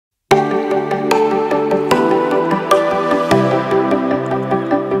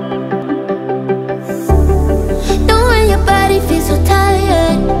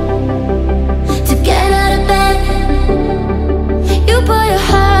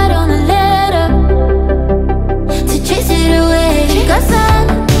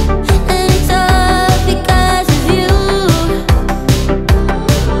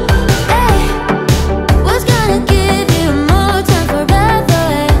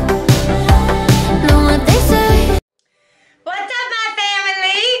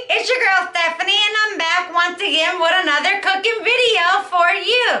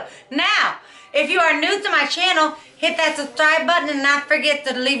channel, hit that subscribe button and not forget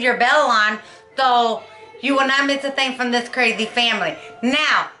to leave your bell on so you will not miss a thing from this crazy family.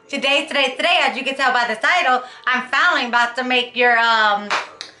 Now, today, as you can tell by the title, I'm finally about to make your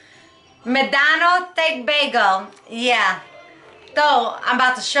McDonald's steak bagel. Yeah. So, I'm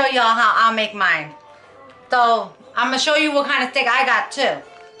about to show y'all how I'll make mine. So, I'm going to show you what kind of steak I got too.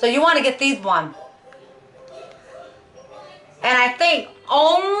 So, you want to get these ones. And I think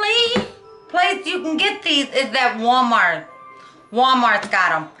only place you can get these is at Walmart. Walmart's got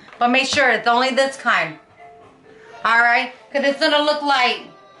them. But make sure it's only this kind. Alright? Because it's going to look like...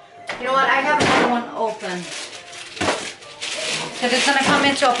 You know what? I have another one open. Because it's going to come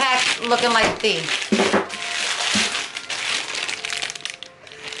into a pack looking like these.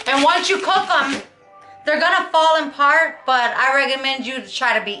 And once you cook them, they're going to fall apart. But I recommend you to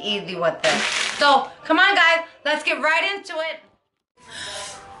try to be easy with it. So, come on guys. Let's get right into it.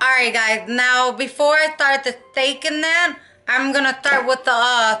 Alright guys. Now, before I start the steak in that, I'm going to start with the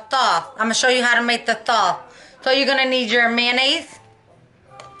sauce. I'm going to show you how to make the sauce. So, you're going to need your mayonnaise.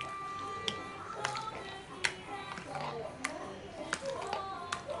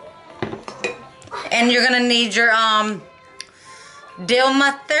 And you're going to need your dill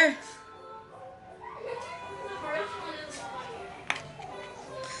mustard.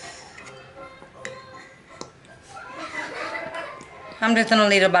 I'm just going to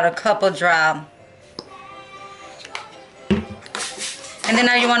need about a couple drops. And then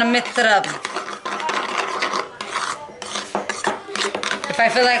now you want to mix it up. If I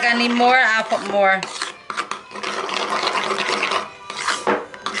feel like I need more, I'll put more.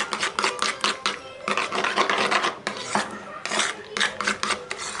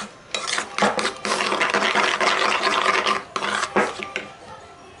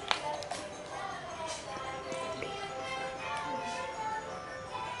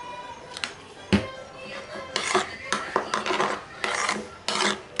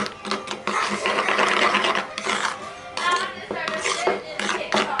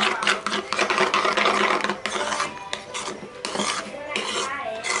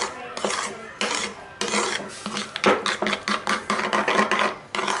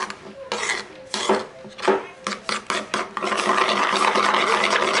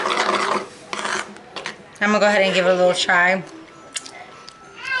 I'm going to go ahead and give it a little try.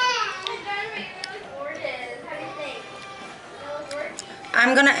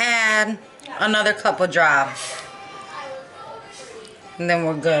 I'm going to add another couple drops. And then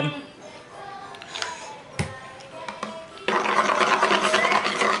we're good.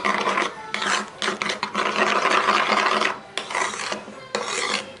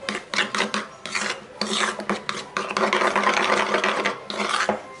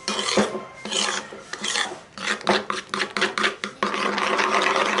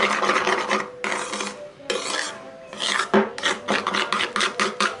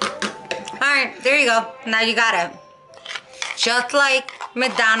 There you go. Now you got it. Just like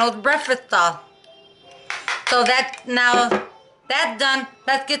McDonald's breakfast sauce. So now that's done.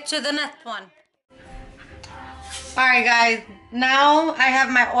 Let's get to the next one. Alright guys. Now I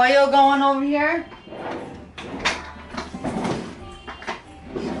have my oil going over here.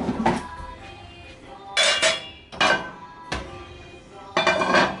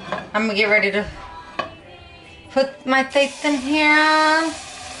 I'm going to get ready to put my steaks in here.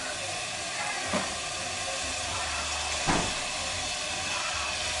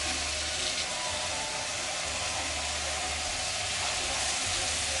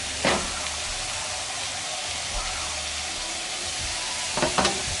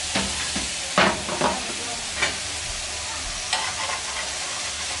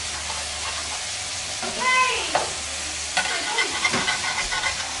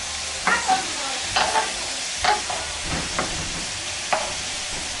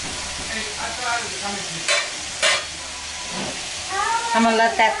 I'm going to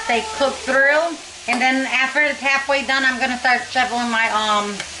let that steak cook through. And then after it's halfway done, I'm going to start shoveling my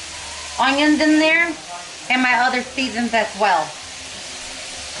onions in there. And my other seasons as well.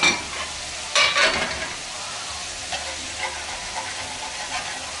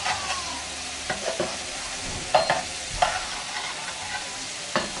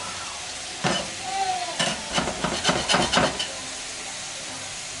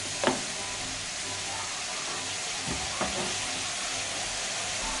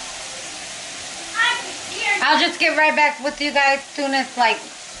 I'll just get right back with you guys soon as, like,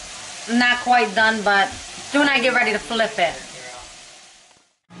 not quite done, but soon I get ready to flip it.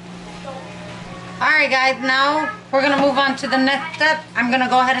 Alright guys, now we're going to move on to the next step. I'm going to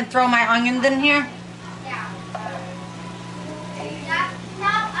go ahead and throw my onions in here. No,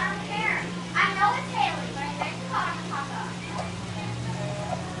 I don't care. I know it's Haley, but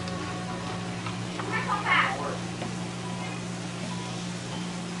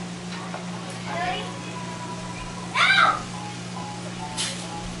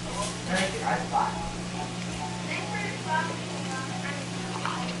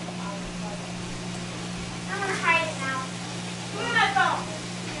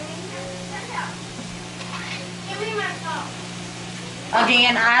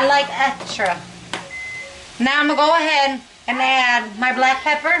Dan, I like extra. Now I'm gonna go ahead and add my black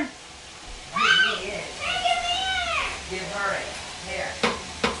pepper. Give her it. Here.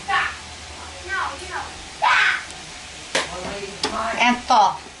 Stop. No, you know. Stop. And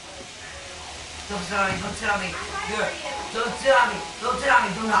salt. Don't sit on me. Don't sit on me. Good. Don't sit on me. Don't sit on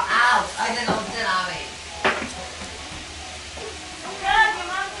me. Do not. Ouch. I said don't sit on me. Good, your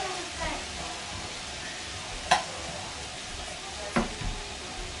mom's gonna say.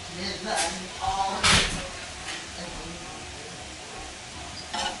 This button all.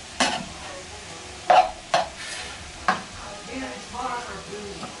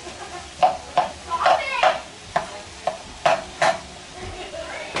 Stop it.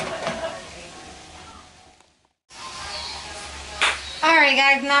 Alright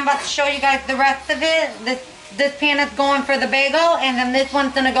guys, now I'm about to show you guys the rest of it. This pan is going for the bagel, and then this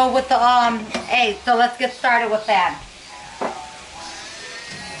one's gonna go with the egg. So let's get started with that.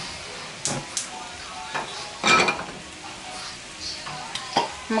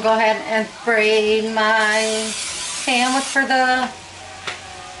 I'm gonna go ahead and spray my pan with for the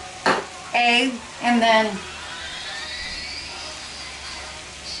eggs, and then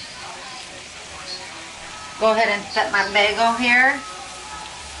go ahead and set my bagel here.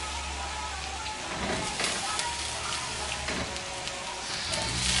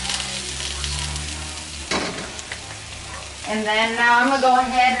 And then now I'm gonna go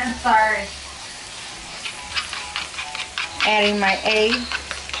ahead and start adding my eggs.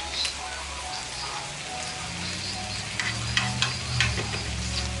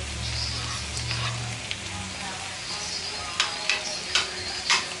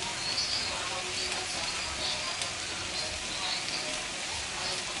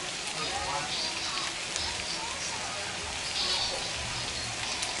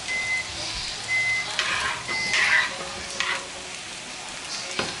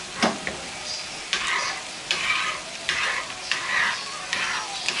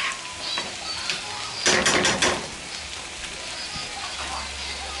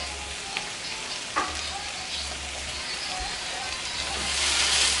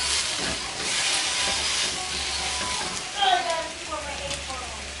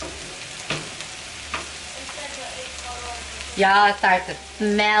 Y'all start to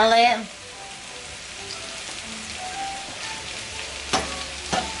smell it.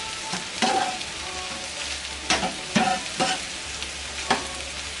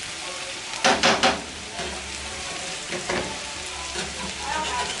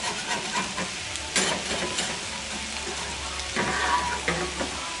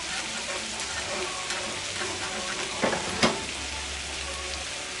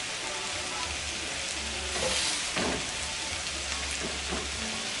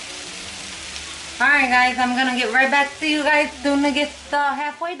 Alright guys, I'm gonna get right back to you guys soon to get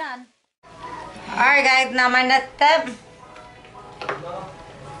halfway done. Alright guys, now my next step.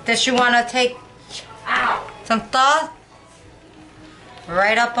 That you wanna take some sauce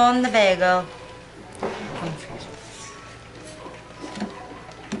right up on the bagel.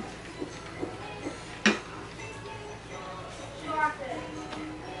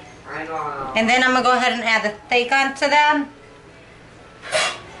 And then I'm gonna go ahead and add the steak onto them.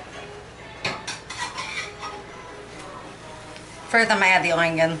 First, I'm gonna add the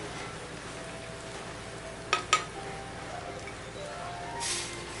onion.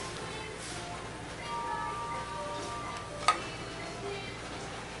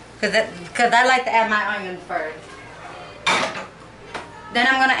 Cause I like to add my onion first. Then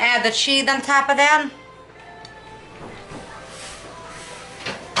I'm gonna add the cheese on top of that.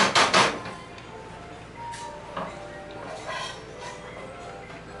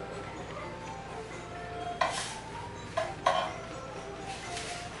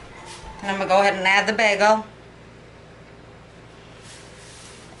 And I'm going to go ahead and add the bagel.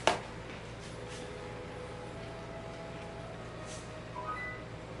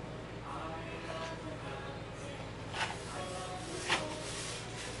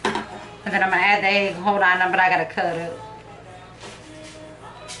 And then I'm going to add the egg. Hold on, but I got to cut it.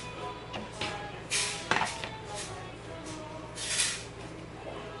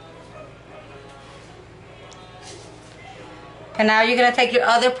 And now you're going to take your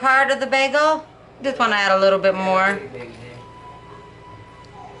other part of the bagel. Just want to add a little bit more.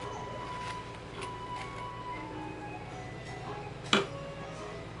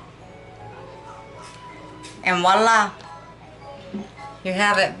 And voila. You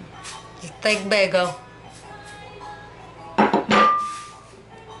have it. The steak bagel.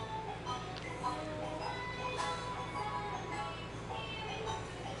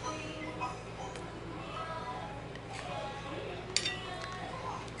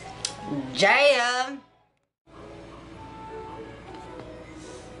 Jam.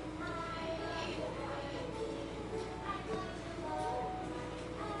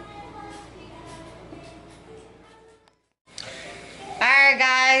 Alright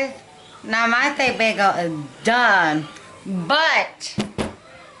guys, now my steak bagel is done, but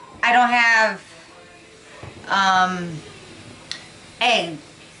I don't have egg.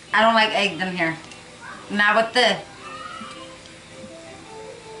 I don't like eggs in here. Not with this.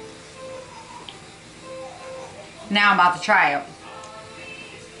 Now I'm about to try it.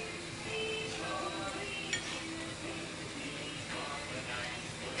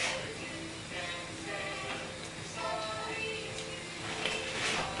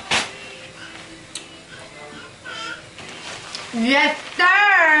 Yes,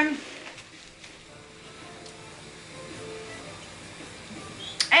 sir.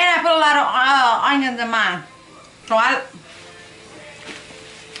 And I put a lot of onions in mine. So I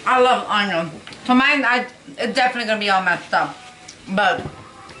love onions. So mine, it's definitely gonna be all messed up. But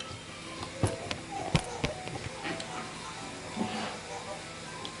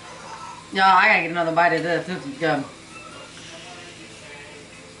y'all, I gotta get another bite of this. This is good.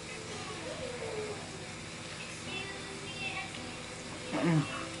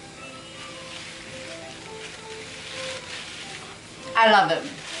 I love it.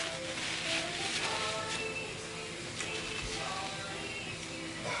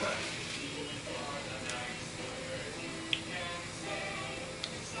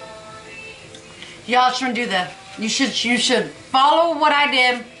 Y'all shouldn't do this. You should follow what I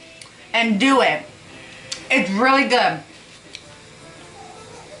did and do it. It's really good.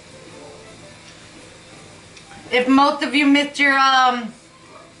 If most of you missed your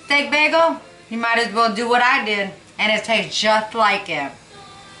steak bagel, you might as well do what I did, and it tastes just like it.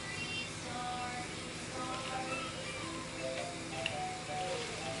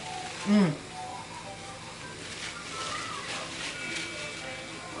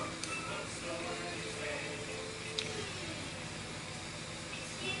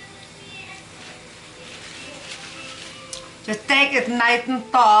 The steak is nice and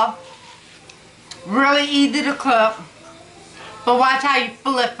soft, really easy to cook, but watch how you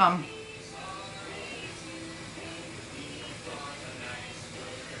flip them.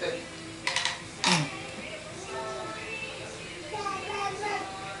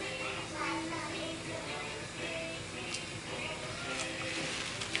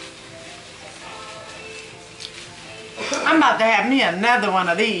 I'm about to have me another one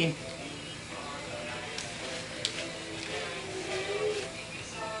of these.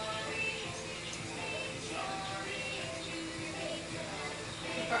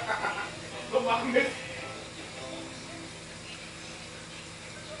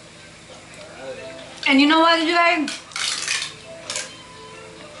 And you know what, you guys?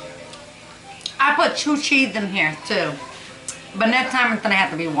 I put 2 cheese in here too. But next time it's gonna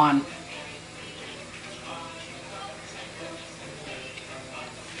have to be 1.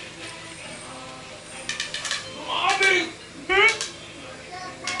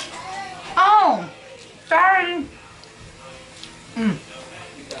 Oh, sorry.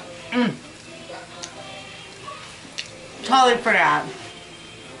 Totally forgot.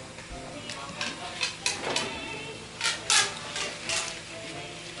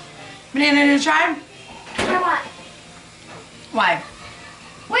 Banana, did you try? Try what? Why?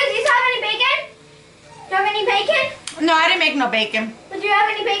 Wait, do you have any bacon? Do you have any bacon? No, I didn't make no bacon. But do you have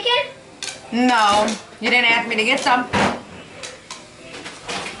any bacon? No, you didn't ask me to get some.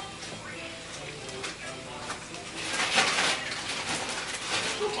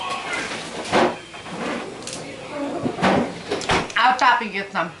 I'll stop and get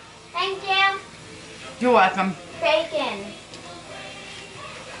some. Thank you. You're welcome. Bacon.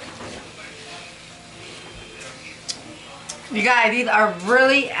 You guys, these are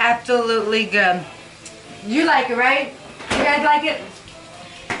really absolutely good. You like it, right? You guys like it?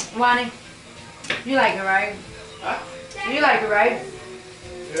 Lonnie? You like it, right? Huh? You like it, right?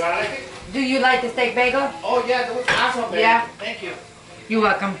 Do I like it? Do you like the steak bagel? Oh yeah, that was awesome, baby. Yeah. Thank you. You're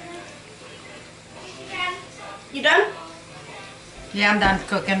welcome. You done? Yeah, I'm done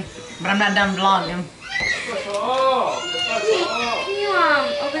cooking, but I'm not done vlogging. Oh, Can you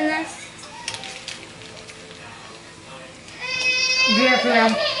open this? Yes,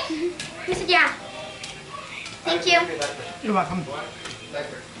 ma'am. He said yeah. Thank you. You're welcome.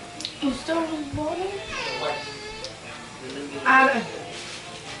 You still recording?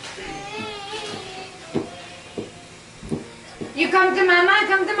 You come to mama,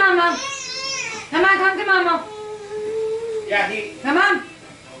 come to mama. Come on, come to mama. Yeah, Come on.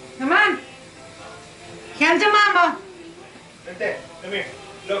 Come on. Come to mama. right there. Come here.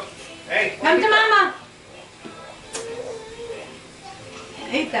 Look. Hey, Come to mama.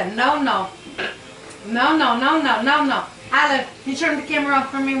 Ethan, no. No. Alice, you turn the camera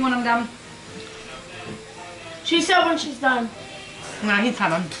off for me when I'm done. She said when she's done. No, he's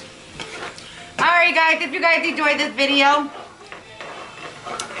coming. Alright guys, if you guys enjoyed this video,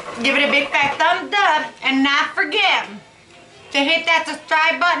 give it a big fat thumbs up and not forget to hit that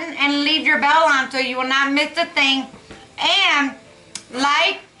subscribe button and leave your bell on so you will not miss a thing. And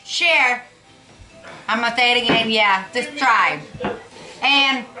like, share. I'm gonna say it again, yeah, subscribe.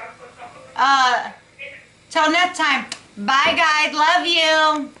 And till next time, bye guys, love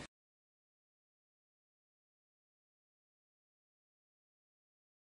you.